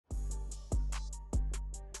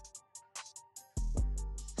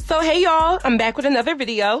So hey y'all, I'm back with another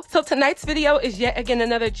video. So tonight's video is yet again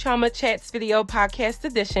another Chioma Chats video podcast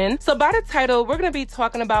edition. So by the title, we're going to be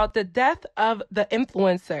talking about the death of the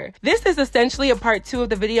influencer. This is essentially a part 2 of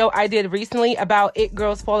the video I did recently about it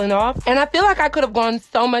girls falling off. And I feel like I could have gone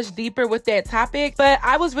so much deeper with that topic, but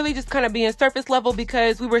I was really just kind of being surface level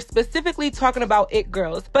because we were specifically talking about it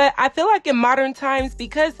girls. But I feel like in modern times,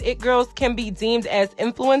 because it girls can be deemed as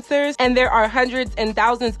influencers and there are hundreds and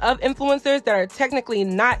thousands of influencers that are technically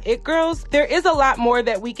not it girls, there is a lot more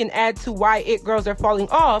that we can add to why it girls are falling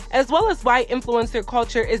off, as well as why influencer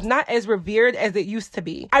culture is not as revered as it used to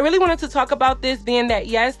be. I really wanted to talk about this, being that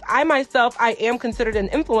yes, I am considered an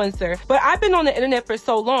influencer, but I've been on the internet for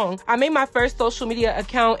so long. I made my first social media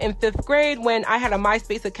account in 5th grade when I had a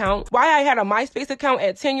MySpace account. Why I had a MySpace account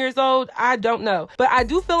at 10 years old, I don't know. But I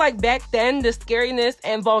do feel like back then, the scariness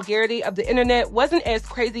and vulgarity of the internet wasn't as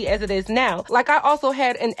crazy as it is now. Like, I also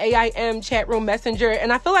had an AIM chat room messenger,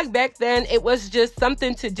 and I feel like back then it was just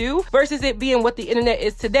something to do versus it being what the internet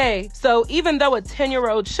is today. So even though a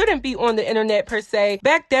 10-year-old shouldn't be on the internet per se,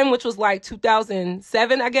 back then, which was like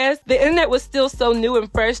 2007, I guess, the internet was still so new and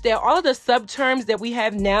fresh that all of the sub-terms that we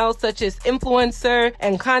have now, such as influencer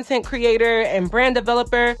and content creator and brand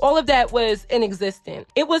developer, all of that was inexistent.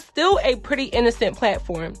 It was still a pretty innocent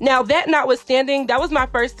platform. Now, that notwithstanding, that was my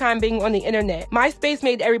first time being on the internet. MySpace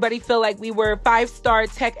made everybody feel like we were 5-star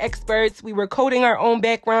tech experts. We were coding our own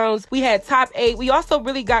backgrounds. We had top 8. We also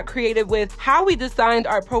really got creative with how we designed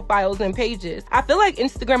our profiles and pages. I feel like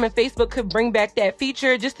Instagram and Facebook could bring back that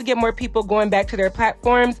feature just to get more people going back to their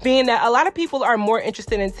platforms, being that a lot of people are more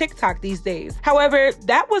interested in TikTok these days. However,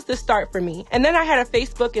 that was the start for me. And then I had a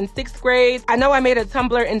Facebook in 6th grade. I know I made a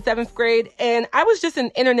Tumblr in 7th grade, and I was just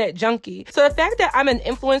an internet junkie. So the fact that I'm an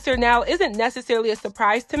influencer now isn't necessarily a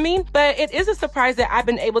surprise to me, but it is a surprise that I've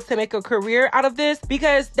been able to make a career out of this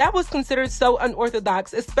because that was considered so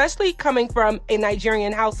unorthodox, especially coming from a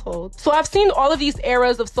Nigerian household. So I've seen all of these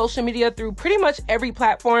eras of social media through pretty much every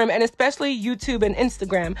platform, and especially YouTube and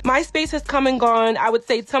Instagram. MySpace has come and gone. I would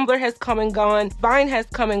say Tumblr has come and gone. Vine has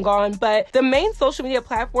come and gone. But the main social media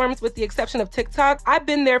platforms, with the exception of TikTok, I've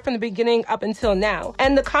been there from the beginning up until now.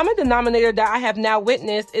 And the common denominator that I have now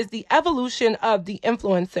witnessed is the evolution of the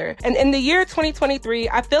influencer. And in the year 2023,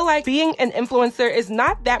 I feel like being an influencer is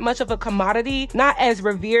not that much of a commodity, not as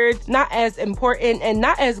revered, not as important, and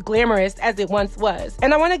not as glamorous as it once was.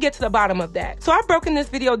 And I want to get to the bottom of that. So I've broken this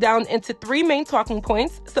video down into 3 main talking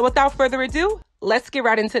points. So without further ado, let's get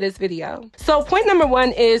right into this video. So point number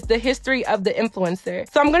 1 is the history of the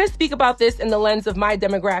influencer. So I'm going to speak about this in the lens of my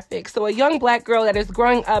demographic. So a young black girl that is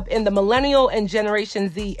growing up in the millennial and Generation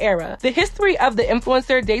Z era. The history of the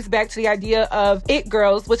influencer dates back to the idea of it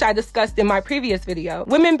girls, which I discussed in my previous video.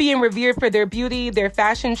 Women being revered for their beauty, their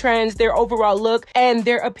fashion trends, their overall look, and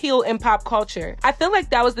their appeal in pop culture. I feel like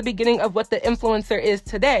that was the beginning of what the influencer is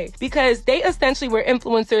today, because they essentially were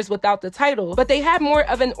influencers without the title, but they had more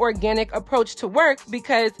of an organic approach to work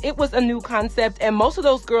because it was a new concept, and most of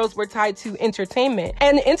those girls were tied to entertainment.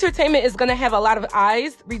 And entertainment is going to have a lot of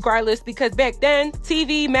eyes regardless, because back then,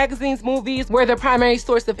 TV, magazines, movies were the primary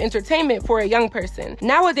source of entertainment for a young person.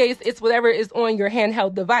 Nowadays, it's whatever is on your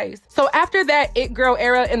handheld device. So after that it girl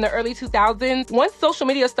era in the early 2000s, once social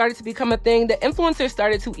media started to become a thing, the influencers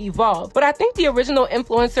started to evolve. But I think the original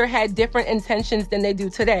influencer had different intentions than they do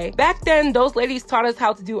today. Back then, those ladies taught us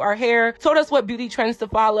how to do our hair, told us what beauty trends to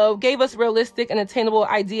follow, gave us realistic and attainable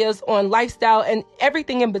ideas on lifestyle and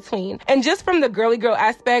everything in between. And just from the girly girl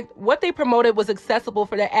aspect, what they promoted was accessible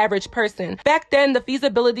for the average person. Back then, the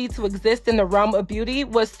feasibility to exist in the realm of beauty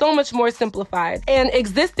was so much more simplified, and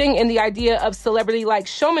existing in the idea of celebrity-like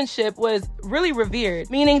showmanship was really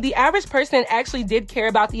revered, meaning the average person actually did care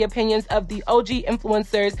about the opinions of the OG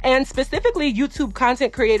influencers, and specifically YouTube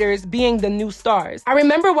content creators being the new stars. I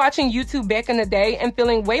remember watching YouTube back in the day and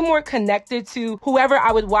feeling way more connected to whoever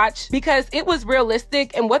I would watch because it was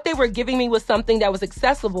realistic, and what they were giving me was something that was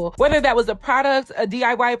accessible, whether that was a product, a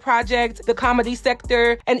DIY project, the comedy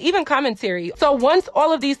sector, and even commentary. So once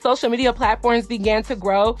all of these social media platforms began to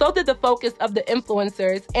grow, so did the focus of the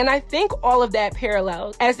influencers, and I think all of that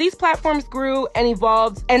parallels. As these platforms grew and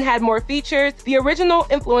evolved and had more features, the original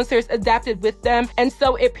influencers adapted with them, and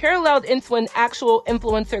so it paralleled into an actual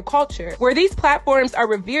influencer culture, where these platforms are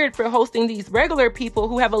revered for hosting these regular people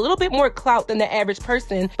who have a little bit more clout than the average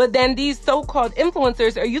person, but then these so so-called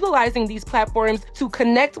influencers are utilizing these platforms to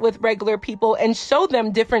connect with regular people and show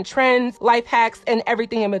them different trends, life hacks, and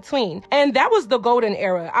everything in between. And that was the golden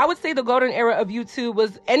era. I would say the golden era of YouTube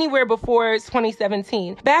was anywhere before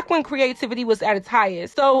 2017, back when creativity was at its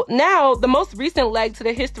highest. So now the most recent leg to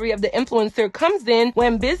the history of the influencer comes in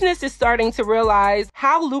when business is starting to realize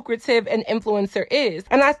how lucrative an influencer is.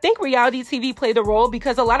 And I think reality TV played a role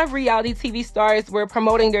because a lot of reality TV stars were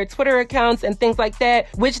promoting their Twitter accounts and things like that,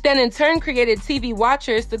 which then in turn created TV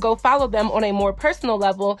watchers to go follow them on a more personal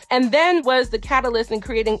level, and then was the catalyst in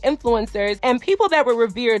creating influencers and people that were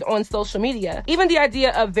revered on social media. Even the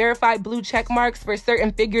idea of verified blue check marks for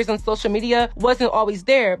certain figures on social media wasn't always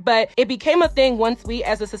there, but it became a thing once we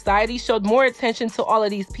as a society showed more attention to all of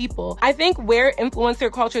these people. I think where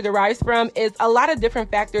influencer culture derives from is a lot of different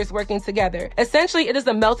factors working together. Essentially, it is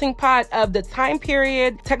a melting pot of the time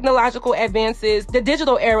period, technological advances, the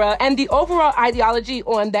digital era, and the overall ideology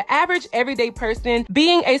on the average everyday person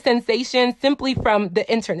being a sensation simply from the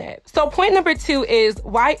internet. So point number 2 is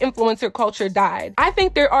why influencer culture died. I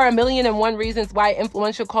think there are 1,000,001 reasons why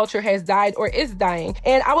influencer culture has died or is dying,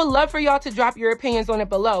 and I would love for y'all to drop your opinions on it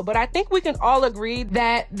below, but I think we can all agree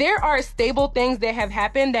that there are stable things that have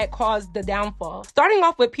happened that caused the downfall. Starting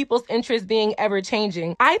off with people's interests being ever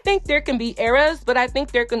changing. I think there can be eras, but I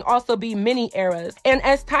think there can also be many eras. And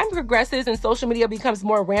as time progresses and social media becomes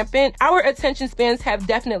more rampant, our attention spans have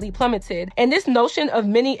definitely plummeted. And this notion of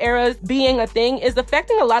mini eras being a thing is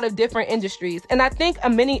affecting a lot of different industries. And I think a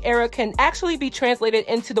mini era can actually be translated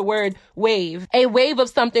into the word wave, a wave of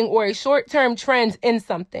something or a short-term trend in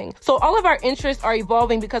something. So all of our interests are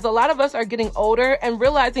evolving because a lot of us are getting older and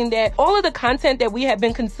realizing that all of the content that we have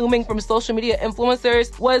been consuming from social media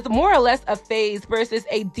influencers was more or less a phase versus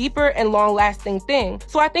a deeper and long-lasting thing.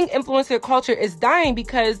 So I think influencer culture is dying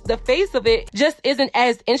because the phase of it just isn't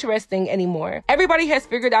as interesting anymore. Everybody has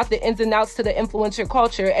figured out the ins and outs to the influencer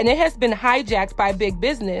culture, and it has been hijacked by big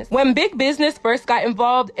business. When big business first got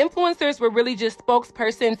involved, influencers were really just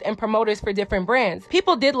spokespersons and promoters for different brands.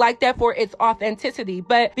 People did like that for its authenticity,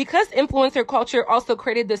 but because influencer culture also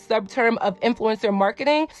created the subterm of influencer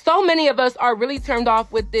marketing, so many of us are really turned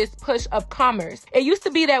off with this push of commerce. It used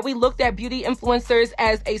to be that we looked at beauty influencers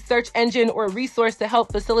as a search engine or resource to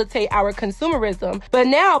help facilitate our consumerism, but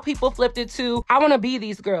now people flipped it to, I want to be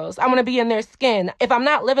these girls. I want to be in their skin. If I'm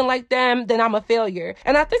not living like them, then I'm a failure.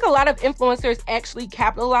 And I think a lot of influencers actually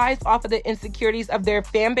capitalized off of the insecurities of their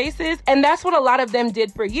fan bases, and that's what a lot of them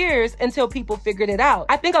did for years until people figured it out.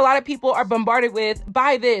 I think a lot of people are bombarded with,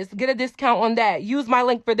 buy this, get a discount on that, use my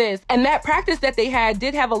link for this. And that practice that they had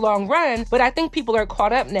did have a long run, but I think people are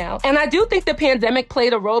caught up now. And I do think the pandemic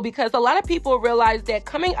played a role because a lot of people realized that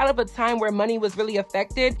coming out of a time where money was really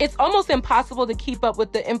affected, it's almost impossible to keep up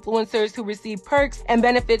with the influencers who receive perks and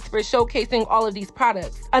benefits for showcasing all of these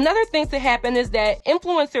products. Another thing to happen is that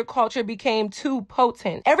influencer culture became too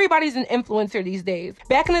potent. Everybody's an influencer these days.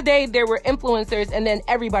 Back in the day, there were influencers and then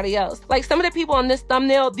everybody else. Like some of the people on this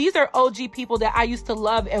thumbnail, these are OG people that I used to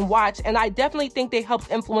love and watch, and I definitely think they helped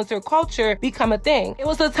influencer culture become a thing. It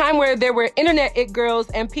was a time where there were internet it girls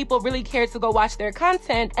and people really cared to go watch their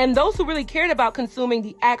content, and those who really cared about consuming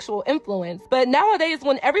the actual influence. But nowadays,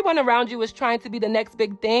 when everyone around you is trying to be the next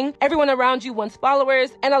big thing, everyone around you wants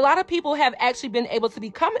followers, and a lot of people have actually been able to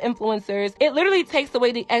become influencers, it literally takes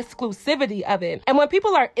away the exclusivity of it. And when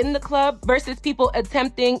people are in the club versus people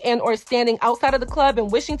attempting and or standing outside of the club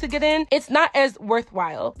and wishing to get in, it's not as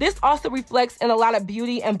worthwhile. This also reflects in a lot of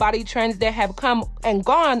beauty and body trends that have come and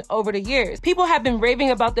gone over the years. People have been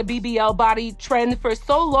raving about the BBL body trend for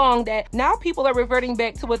so long that now people are reverting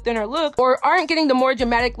back to a thinner look or aren't getting the more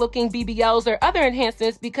dramatic looking BBLs or other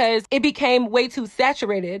enhancements because it became way too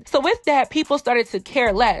saturated. So with that, people started to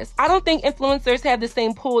care less. I don't think influencers have the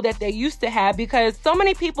same pull that they used to have because so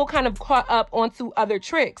many people kind of caught up onto other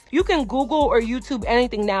tricks. You can Google or YouTube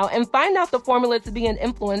anything now and find out the formula to be an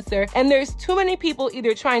influencer, and there's too many people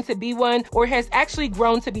either trying to be one or has actually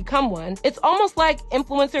grown to become one. It's almost like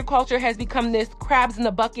influencer culture has become this crabs in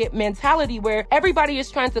the bucket mentality where everybody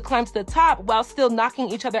is trying to climb to the top while still knocking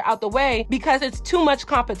each other out the way because it's too much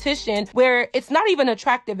competition where it's not even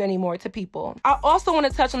attractive anymore to people. I also want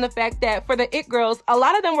to touch on the fact that for the it girls, a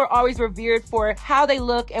lot of them were always revered for how they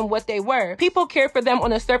look and what they were. People cared for them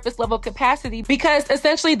on a surface level capacity because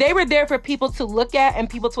essentially they were there for people to look at and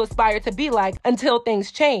people to aspire to be like until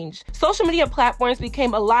things changed. Social media platforms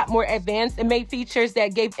became a lot more advanced and made features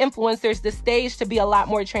that gave influencers the stage to be a lot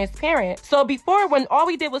more transparent. So before, when all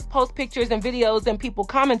we did was post pictures and videos and people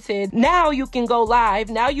commented, now you can go live,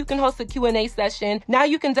 now you can host a Q&A session, now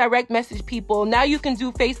you can direct message people, now you can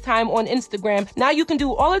do FaceTime on Instagram, now you can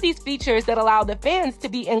do all of these features that allow the fans to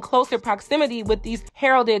be in closer proximity with these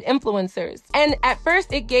heralded influencers. And at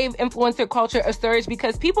first it gave influencer culture a surge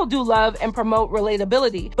because people do love and promote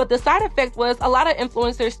relatability. But the side effect was a lot of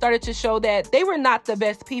influencers started to show that they were not the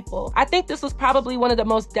best people. I think this was probably one of the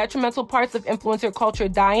most detrimental parts of influencer culture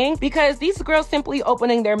dying, because these girls simply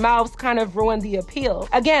opening their mouths kind of ruined the appeal.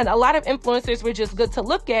 Again, a lot of influencers were just good to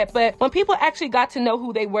look at, but when people actually got to know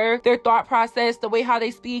who they were, their thought process, the way how they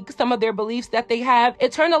speak, some of their beliefs that they have,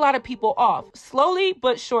 it turned a lot of people off, slowly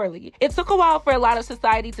but surely. It took a while for a lot of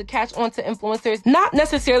society to catch on to influencers not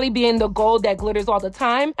necessarily being the gold that glitters all the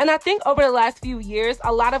time. And I think over the last few years,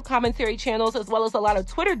 a lot of commentary channels as well as a lot of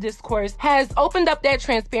Twitter discourse has opened up that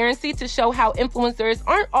transparency to show how influencers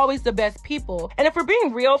aren't always the best people. And if we're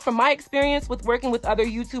being real, from my experience with working with other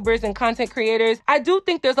YouTubers and content creators, I do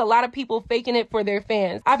think there's a lot of people faking it for their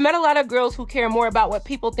fans. I've met a lot of girls who care more about what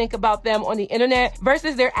people think about them on the internet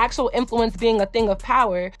versus their actual influence being a thing of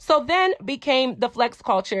power. So then became the flex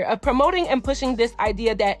culture of promoting and pushing this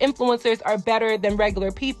idea that influencers are better than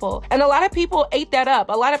regular people. And a lot of people ate that up.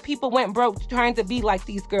 A lot of people went broke trying to be like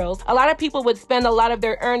these girls. A lot of people would spend a lot of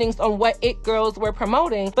their earnings on what it girls were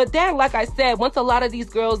promoting. But then, like I said, once a lot of these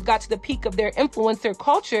girls got to the peak of their influencer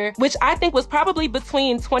culture, which I think was probably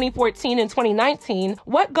between 2014 and 2019,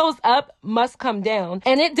 what goes up must come down.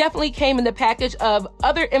 And it definitely came in the package of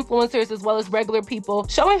other influencers as well as regular people,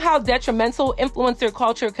 showing how detrimental influencer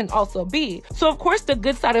culture can also be. So of course, the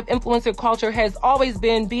good side of influencer culture has always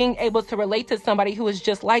been being able to relate to somebody who is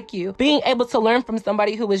just like you, being able to learn from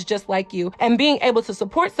somebody who is just like you, and being able to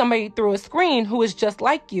support somebody through a screen who is just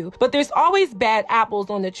like you. But there's always bad apples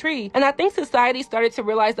on the tree. And I think society started to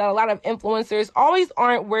realize that a lot of influencers always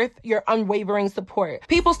aren't worth your unwavering support.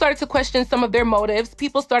 People started to question some of their motives.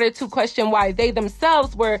 People started to question why they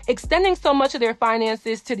themselves were extending so much of their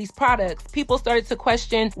finances to these products. People started to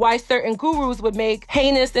question why certain gurus would make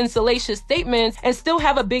heinous and salacious statements and still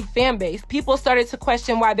have a big fan base. People started to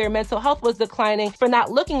question why their mental health was declining for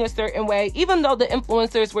not looking a certain way, even though the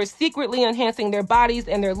influencers were secretly enhancing their bodies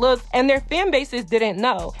and their looks, and their fan bases didn't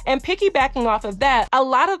know. And piggybacking off of that, a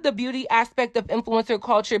lot of the beauty aspect of influencer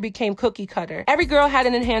culture became cookie cutter. Every girl had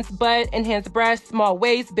an enhanced butt, enhanced breasts, small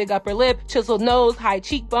waist, big upper lip, chiseled nose, high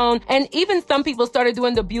cheekbone, and even some people started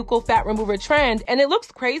doing the buccal fat remover trend. And it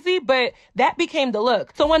looks crazy, but that became the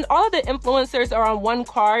look. So when all of the influencers are on one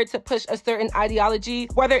card to push a certain ideology,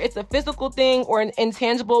 whether it's a physical thing or an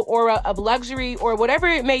intangible aura of luxury or whatever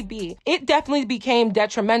it may be, it definitely became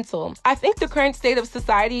detrimental. I think the current state of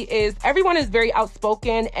society is everyone is very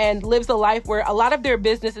outspoken and lives a life where a lot of their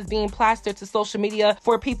business is being plastered to social media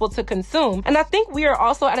for people to consume. And I think we are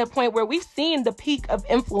also at a point where we've seen the peak of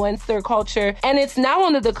influencer culture, and it's now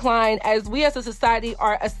on the decline as we as a society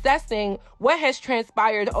are assessing what has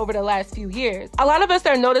transpired over the last few years. A lot of us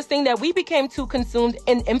are noticing that we became too consumed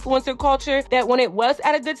in influencer culture, that when it was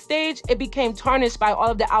at a good stage, it became tarnished by all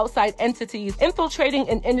of the outside entities infiltrating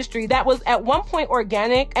an industry that was at one point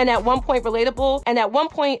organic and at one point relatable and at one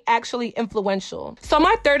point actually influential. So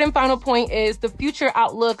my third and final point is the future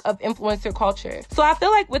outlook of influencer culture. So I feel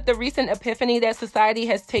like with the recent epiphany that society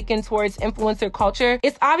has taken towards influencer culture,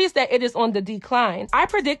 it's obvious that it is on the decline. I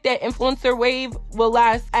predict that influencer wave will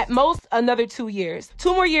last at most another 2 years.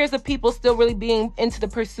 2 more years of people still really being into the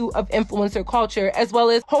pursuit of influencer culture, as well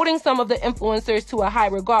as holding some of the influencers to a high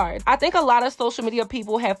regard. I think a lot of social media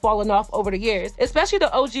people have fallen off over the years, especially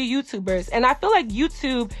the OG YouTubers. And I feel like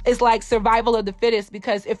YouTube is like survival of the fittest,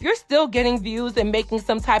 because if you're still getting views and making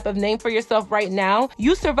some type of name for yourself right now,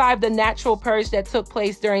 you survived the natural purge that took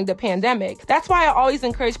place during the pandemic. That's why I always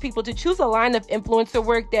encourage people to choose a line of influencer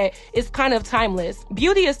work that is kind of timeless.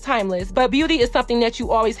 Beauty is timeless, but beauty is something that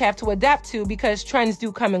you always have to adapt to because trends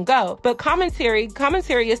do come and go. But commentary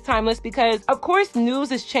is timeless because, of course,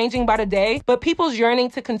 news is changing by the day, but people's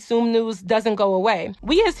yearning to consume news doesn't go away.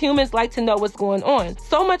 We as humans like to know what's going on,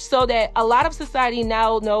 so much so that a lot of society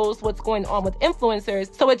now knows what's going on with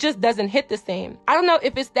influencers, so it just doesn't hit the same. I don't know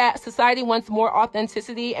if it's that society wants more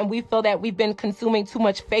authenticity and we feel that we've been consuming too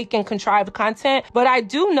much fake and contrived content, but I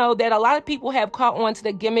do know that a lot of people have caught on to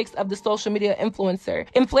the gimmicks of the social media influencer.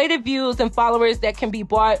 Inflated views and followers that can be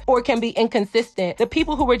bought or can be inconsistent. The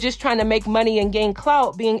people who were just trying to make money and gain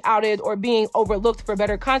clout being outed or being overlooked for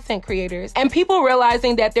better content creators. And people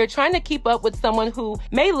realizing that they're trying to keep up with someone who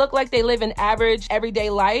may look like they live an average everyday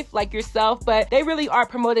life like yourself, but they really are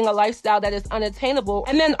promoting a lifestyle that is unattainable.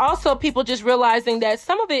 And then also people just realizing that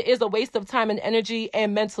some of it is a waste of time and energy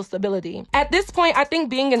and mental stability. At this point, I think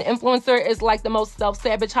being an influencer is like the most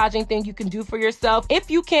self-sabotaging thing you can do for yourself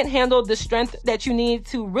if you can't handle the strength that you need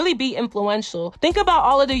to really be influential. Think about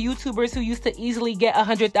all of the YouTubers who used to easily get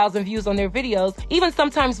 100,000 views on their videos, even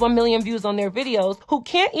sometimes 1 million views on their videos, who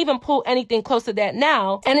can't even pull anything close to that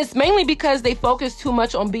now. And it's mainly because they focus too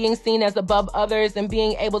much on being seen as above others and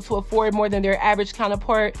being able to afford more than their average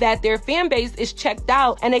counterpart that their fan base is checked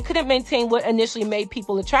out and they couldn't maintain what initially made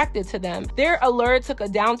people attracted to them. Their allure took a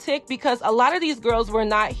downtick because a lot of these girls were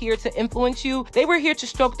not here to influence you. They were here to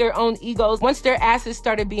stroke their own egos once their asses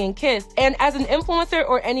started being kissed. And as an influencer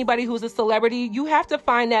or anybody who's a celebrity, you have to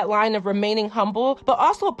find that line of remaining humble, but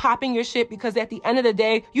also popping your shit, because at the end of the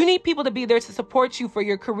day, you need people to be there to support you for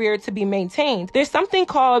your career to be maintained. There's something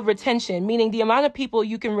called retention, meaning the amount of people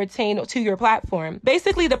you can retain to your platform.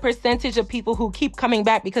 Basically, the percentage of people who keep coming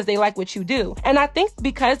back because they like what you do. And I think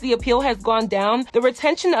because the appeal has gone down, the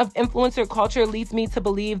retention of influencer culture leads me to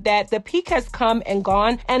believe that the peak has come and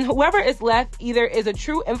gone, and whoever is left either is a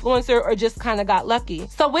true influencer or just kind of got lucky.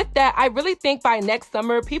 So with that, I really think by next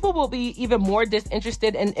summer, people will be even more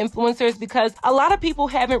disinterested in influencers because a lot of people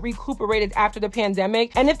haven't recuperated after the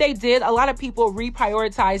pandemic. And if they did, a lot of people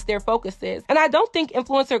reprioritized their focuses. And I don't think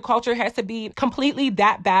influencer culture has to be completely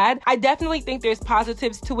that bad. I definitely think there's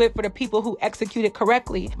positives to it for the people who execute it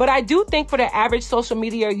correctly. But I do think for the average social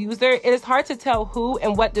media user, it is hard to tell who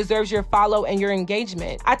and what deserves your follow and your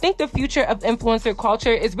engagement. I think the future of influencer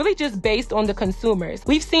culture is really just based on the consumers.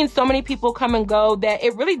 We've seen so many people come and go that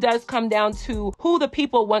it really does come down to who the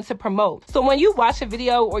people want to promote. So when you watch a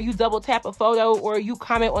video or you double tap a photo or you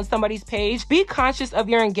comment on somebody's page, be conscious of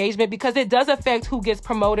your engagement because it does affect who gets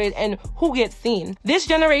promoted and who gets seen. This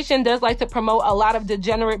generation does like to promote a lot of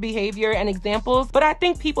degenerate behavior and examples, but I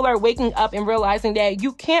think people are waking up and realizing that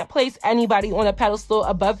you can't place anybody on a pedestal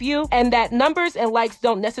above you, and that numbers and likes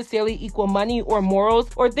don't necessarily equal money or morals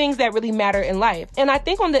or things that really matter in life. And I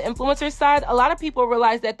think on the influencer side, a lot of people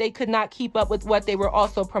realized that they could not keep up with what they were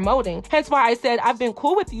also promoting. Hence why I said I've been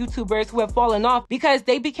cool with YouTubers who have fallen off because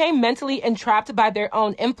they became mentally entrapped by their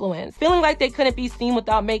own influence, feeling like they couldn't be seen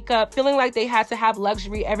without makeup, feeling like they had to have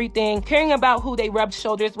luxury everything, caring about who they rubbed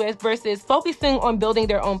shoulders with versus focusing on building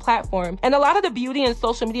their own platform. And a lot of the beauty and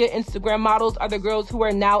social media Instagram models are the girls who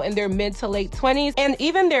are now in their mid to late 20s and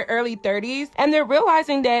even their early 30s, and they're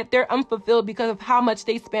realizing that they're unfulfilled because of how much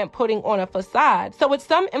they spent putting on a facade. So with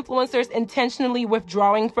some influencers intentionally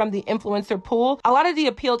withdrawing from the influencer pool, a lot of the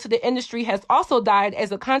appeal to the industry has also died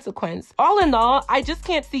as a consequence. All in all, I just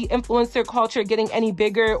can't see influencer culture getting any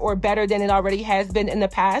bigger or better than it already has been in the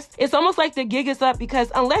past. It's almost like the gig is up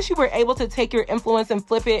because unless you were able to take your influence and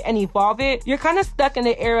flip it and evolve it, you're kind of stuck in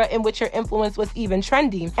the era in which your influence was even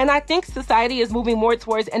trendy. And I think society is moving more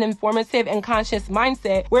towards an informative and conscious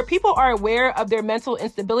mindset where people are aware of their mental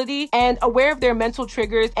instability and aware of their mental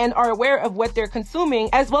triggers and are aware of what they're consuming,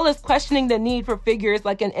 as well as questioning the need for figures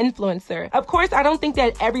like an influencer. Of course, I don't think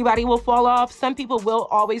that everybody will fall off. Some people will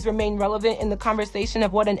always remain relevant in the conversation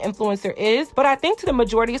of what an influencer is. But I think to the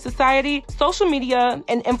majority of society, social media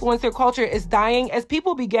and influencer culture is dying as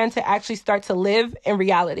people begin to actually start to live in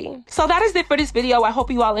reality. So that is it for this video. I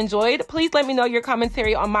hope you all enjoyed. Please let me know your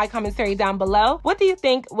commentary on my commentary down below. What do you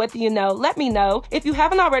think? What do you know? Let me know. If you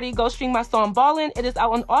haven't already, go stream my song Ballin'. It is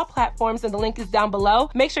out on all platforms and the link is down below.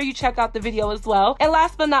 Make sure you check out the video as well. And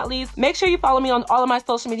last but not least, make sure you follow me on all of my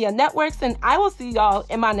social media networks, and I will see y'all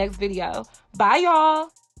in my next video. Bye, y'all.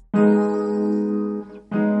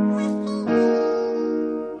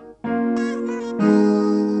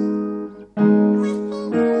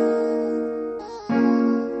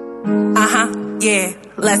 Yeah,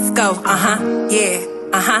 let's go, yeah,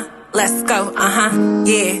 let's go,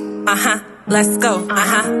 yeah, let's go,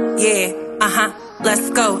 yeah, let's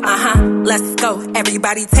go, let's go.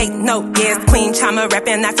 Everybody take note, yeah, it's Queen Chioma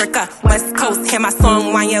reppin' Africa, West Coast. Hear my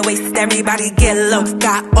song, wind your waist, everybody get low.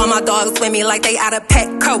 Got all my dogs with me like they out of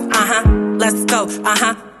Petco, let's go,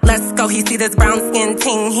 let's go. He see this brown skin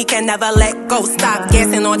ting, he can never let go. Stop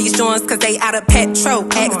gassing all these joints cause they out of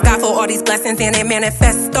petrol. Ask God for all these blessings and they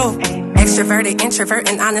manifesto. Extroverted, introvert,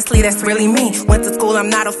 and honestly, that's really me. Went to school,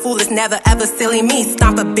 I'm not a fool, it's never ever silly me.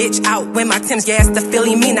 Stomp a bitch out with my Tim's, yeah, it's the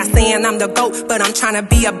Philly me. Not saying I'm the GOAT, but I'm trying to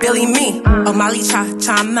be a Billy me. Oh, Molly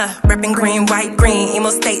Chioma, reppin' green, white, green.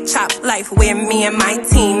 Emo state, chop life with me and my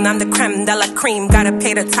team. I'm the creme de la cream, gotta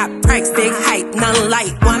pay the top price. Big hype, none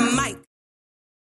light, one mic.